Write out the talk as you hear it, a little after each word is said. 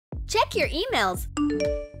Check your emails.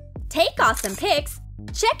 Take awesome pics.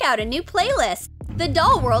 Check out a new playlist. The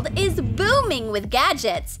doll world is booming with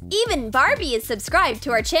gadgets. Even Barbie is subscribed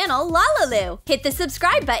to our channel, LaLiLu. Hit the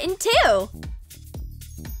subscribe button too.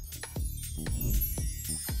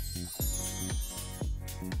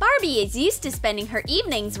 Barbie is used to spending her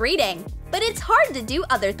evenings reading, but it's hard to do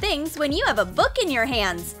other things when you have a book in your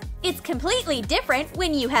hands. It's completely different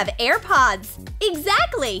when you have AirPods.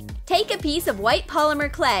 Exactly! Take a piece of white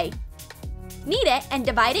polymer clay. Knead it and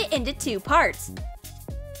divide it into 2 parts.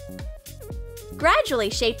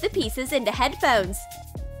 Gradually shape the pieces into headphones.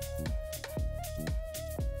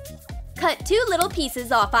 Cut 2 little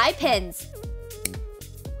pieces off eye pins.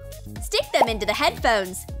 Stick them into the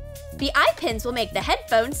headphones. The eye pins will make the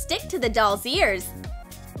headphones stick to the doll's ears.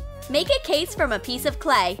 Make a case from a piece of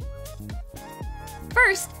clay.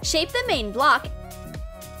 First, shape the main block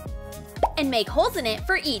and make holes in it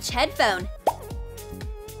for each headphone.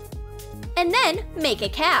 And then make a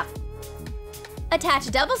cap. Attach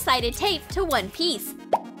double-sided tape to one piece.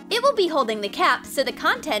 It will be holding the cap so the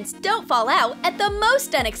contents don't fall out at the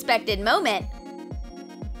most unexpected moment.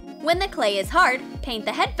 When the clay is hard, paint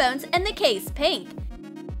the headphones and the case pink.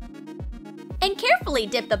 And carefully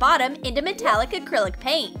dip the bottom into metallic acrylic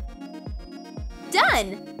paint.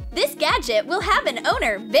 Done! This gadget will have an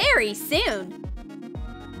owner very soon.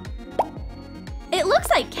 It looks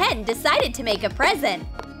like Ken decided to make a present.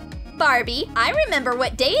 Barbie, I remember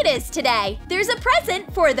what day it is today. There's a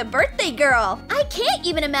present for the birthday girl. I can't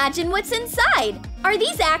even imagine what's inside. Are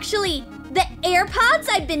these actually the AirPods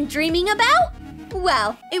I've been dreaming about?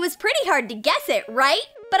 Well, it was pretty hard to guess it, right?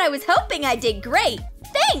 But I was hoping I did great.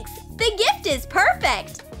 Thanks! The gift is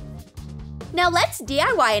perfect! Now let's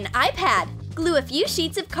DIY an iPad. Glue a few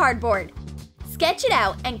sheets of cardboard. Sketch it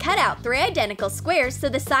out and cut out 3 identical squares so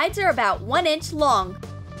the sides are about 1 inch long.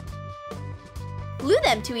 Glue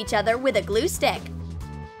them to each other with a glue stick.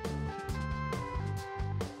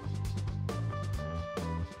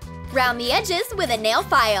 Round the edges with a nail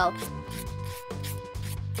file.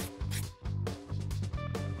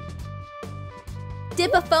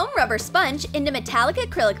 Dip a foam rubber sponge into metallic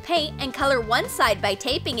acrylic paint and color one side by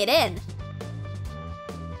taping it in.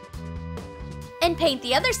 And paint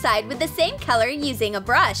the other side with the same color using a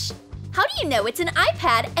brush. How do you know it's an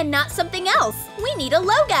iPad and not something else? We need a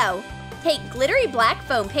logo! Take glittery black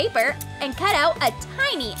foam paper and cut out a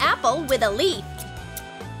tiny apple with a leaf.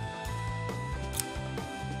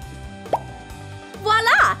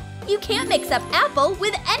 Voila! You can't mix up apple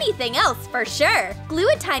with anything else for sure. Glue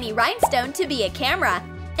a tiny rhinestone to be a camera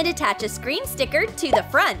and attach a screen sticker to the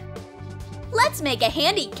front. Let's make a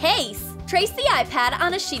handy case. Trace the iPad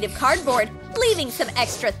on a sheet of cardboard, leaving some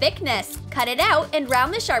extra thickness. Cut it out and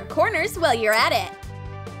round the sharp corners while you're at it.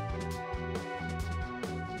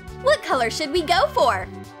 What color should we go for?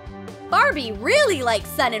 Barbie really likes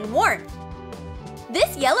sun and warmth.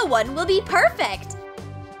 This yellow one will be perfect.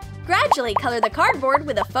 Gradually color the cardboard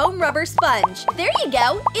with a foam rubber sponge. There you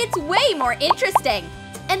go, it's way more interesting.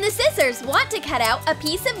 And the scissors want to cut out a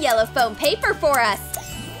piece of yellow foam paper for us.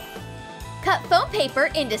 Cut foam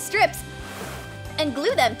paper into strips and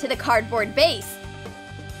glue them to the cardboard base.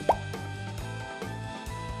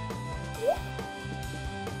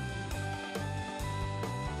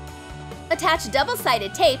 Attach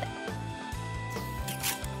double-sided tape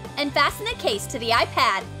and fasten the case to the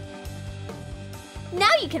iPad. Now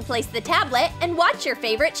you can place the tablet and watch your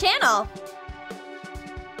favorite channel.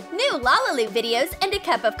 New LaLiLu videos and a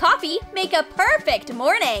cup of coffee make a perfect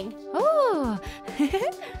morning. Oh!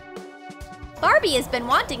 Barbie has been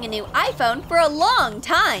wanting a new iPhone for a long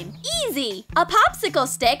time. Easy! A popsicle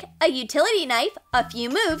stick, a utility knife, a few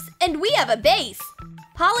moves, and we have a base.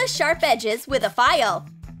 Polish sharp edges with a file.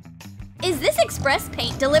 Is this express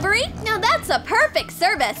paint delivery? Now that's a perfect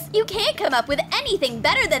service. You can't come up with anything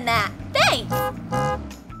better than that. Thanks!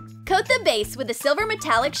 Coat the base with a silver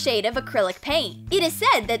metallic shade of acrylic paint. It is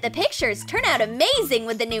said that the pictures turn out amazing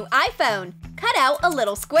with the new iPhone. Cut out a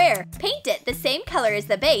little square, paint it the same color as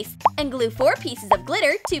the base, and glue 4 pieces of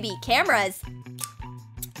glitter to be cameras.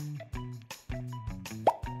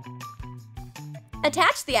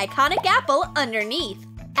 Attach the iconic apple underneath.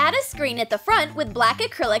 Add a screen at the front with black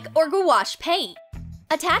acrylic or gouache paint.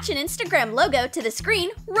 Attach an Instagram logo to the screen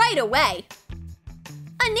right away.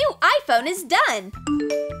 A new iPhone is done!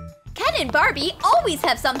 Ken and Barbie always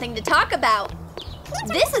have something to talk about.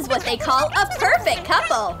 This is what they call a perfect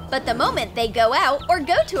couple. But the moment they go out or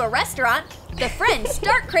go to a restaurant, the friends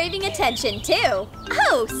start craving attention too.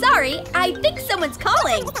 Oh, sorry, I think someone's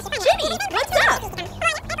calling. Ginny, what's up?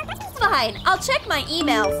 Fine, I'll check my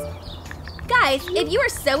emails. Guys, if you are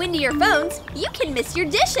so into your phones, you can miss your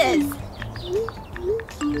dishes.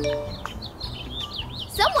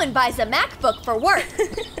 one buys a MacBook for work.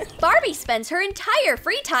 Barbie spends her entire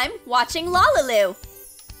free time watching LaLiLu.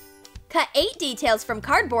 Cut 8 details from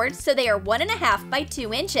cardboard so they are 1.5 by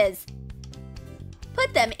 2 inches.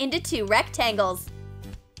 Put them into 2 rectangles.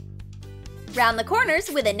 Round the corners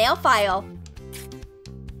with a nail file.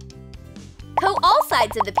 Coat all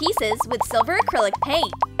sides of the pieces with silver acrylic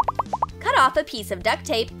paint. Cut off a piece of duct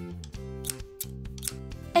tape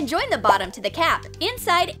and join the bottom to the cap,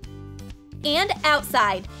 inside and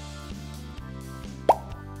outside.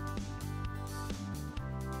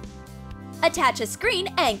 Attach a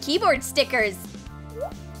screen and keyboard stickers.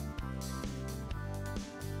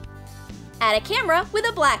 Add a camera with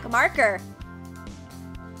a black marker.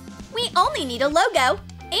 We only need a logo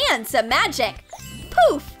and some magic.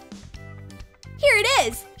 Poof! Here it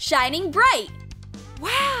is, shining bright.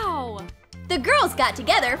 Wow! The girls got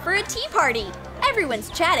together for a tea party. Everyone's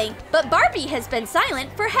chatting, but Barbie has been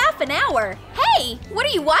silent for half an hour. Hey, what are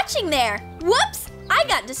you watching there? Whoops! I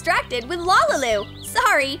got distracted with LaLiLu.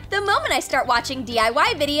 Sorry, the moment I start watching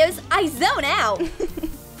DIY videos, I zone out.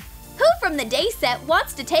 Who from the day set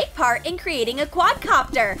wants to take part in creating a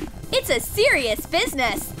quadcopter? It's a serious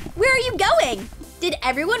business. Where are you going? Did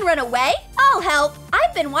everyone run away? I'll help.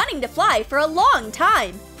 I've been wanting to fly for a long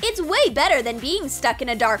time. It's way better than being stuck in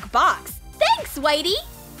a dark box. Thanks, Whitey!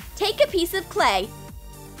 Take a piece of clay,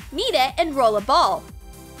 knead it, and roll a ball.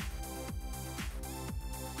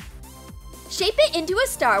 Shape it into a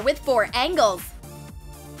star with 4 angles.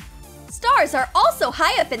 Stars are also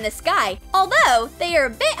high up in the sky, although they are a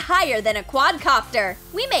bit higher than a quadcopter.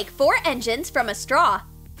 We make 4 engines from a straw.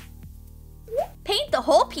 Paint the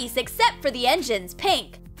whole piece except for the engines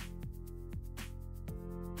pink.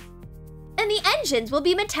 And the engines will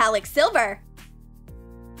be metallic silver.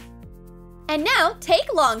 And now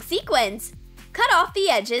take long sequins. Cut off the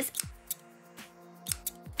edges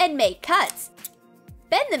and make cuts.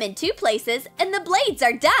 Bend them in 2 places and the blades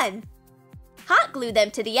are done. Hot glue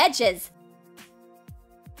them to the edges.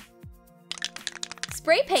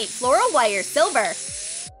 Spray paint floral wire silver.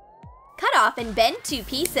 Cut off and bend 2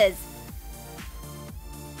 pieces.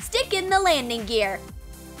 Stick in the landing gear.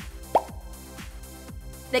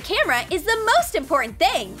 The camera is the most important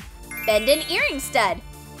thing. Bend an earring stud.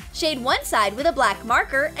 Shade one side with a black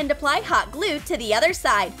marker and apply hot glue to the other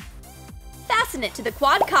side. Fasten it to the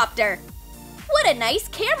quadcopter. What a nice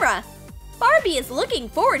camera! Barbie is looking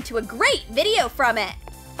forward to a great video from it.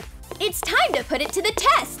 It's time to put it to the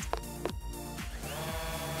test.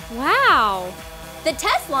 Wow! The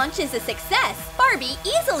test launch is a success. Barbie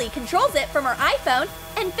easily controls it from her iPhone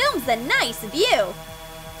and films a nice view.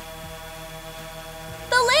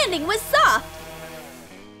 The landing was soft.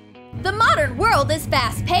 The modern world is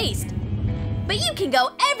fast-paced. But you can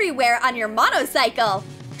go everywhere on your monocycle.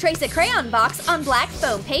 Trace a crayon box on black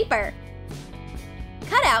foam paper.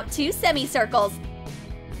 Cut out 2 semicircles.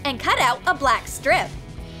 And cut out a black strip.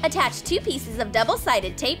 Attach 2 pieces of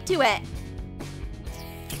double-sided tape to it.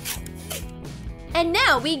 And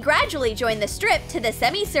now we gradually join the strip to the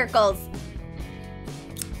semicircles.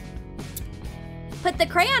 Put the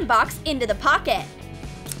crayon box into the pocket.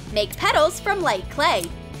 Make petals from light clay.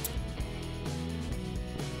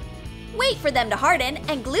 Wait for them to harden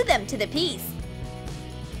and glue them to the piece.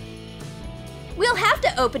 We'll have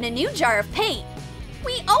to open a new jar of paint.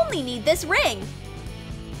 We only need this ring.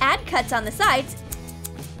 Add cuts on the sides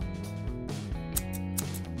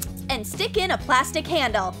and stick in a plastic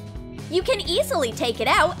handle. You can easily take it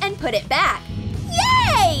out and put it back.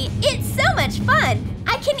 Yay! It's so much fun!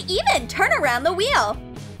 I can even turn around the wheel.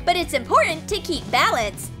 But it's important to keep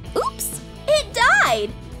balance. Oops! It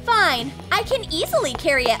died! Fine, I can easily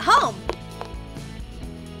carry it home.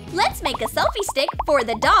 Let's make a selfie stick for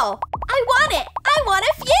the doll. I want it! I want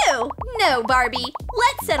a few! No, Barbie.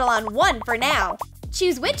 Let's settle on 1 for now.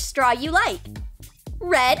 Choose which straw you like.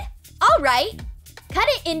 Red? All right. Cut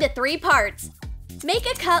it into 3 parts. Make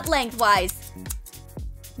a cut lengthwise.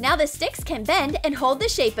 Now the sticks can bend and hold the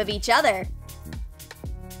shape of each other.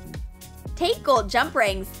 Take gold jump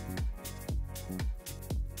rings.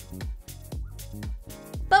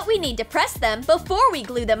 But we need to press them before we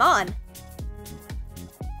glue them on.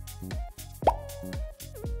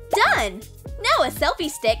 Done! Now a selfie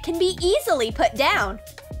stick can be easily put down.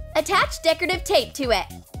 Attach decorative tape to it.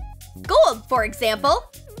 Gold, for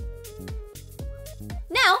example.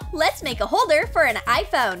 Now, let's make a holder for an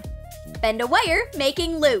iPhone. Bend a wire,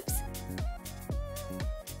 making loops.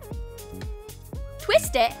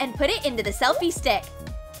 Twist it and put it into the selfie stick.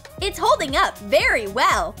 It's holding up very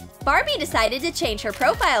well. Barbie decided to change her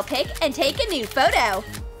profile pic and take a new photo.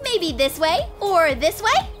 Maybe this way or this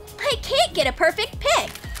way? I can't get a perfect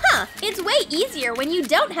pic. Huh, it's way easier when you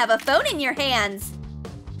don't have a phone in your hands.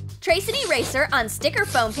 Trace an eraser on sticker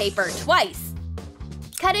foam paper twice.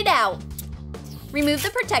 Cut it out. Remove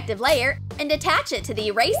the protective layer and attach it to the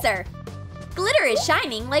eraser. Glitter is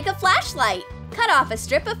shining like a flashlight. Cut off a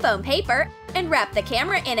strip of foam paper and wrap the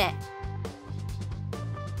camera in it.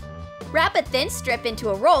 Wrap a thin strip into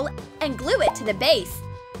a roll and glue it to the base.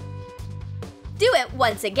 Do it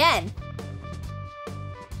once again.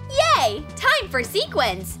 Yay! Time for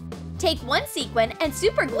sequins! Take one sequin and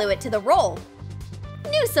superglue it to the roll.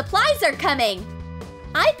 New supplies are coming!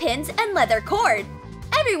 Eye pins and leather cord.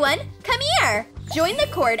 Everyone, come here! Join the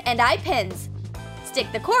cord and eye pins.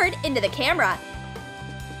 Stick the cord into the camera.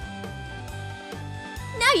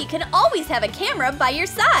 Now you can always have a camera by your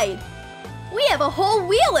side. We have a whole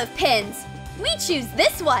wheel of pins. We choose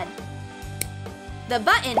this one. The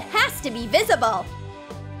button has to be visible.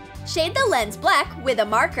 Shade the lens black with a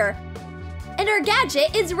marker. And our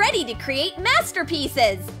gadget is ready to create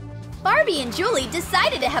masterpieces. Barbie and Julie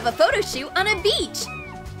decided to have a photo shoot on a beach.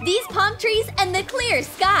 These palm trees and the clear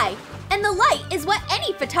sky. And the light is what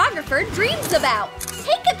any photographer dreams about.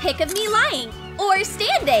 Take a pic of me lying or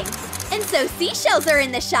standing. And so seashells are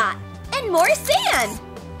in the shot. And more sand.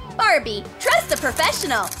 Barbie, trust a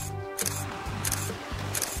professional.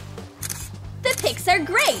 The pics are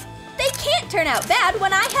great. They can't turn out bad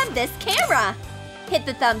when I have this camera. Hit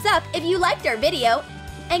the thumbs up if you liked our video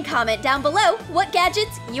and comment down below what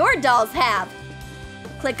gadgets your dolls have.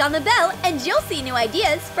 Click on the bell and you'll see new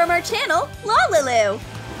ideas from our channel, LaLiLu.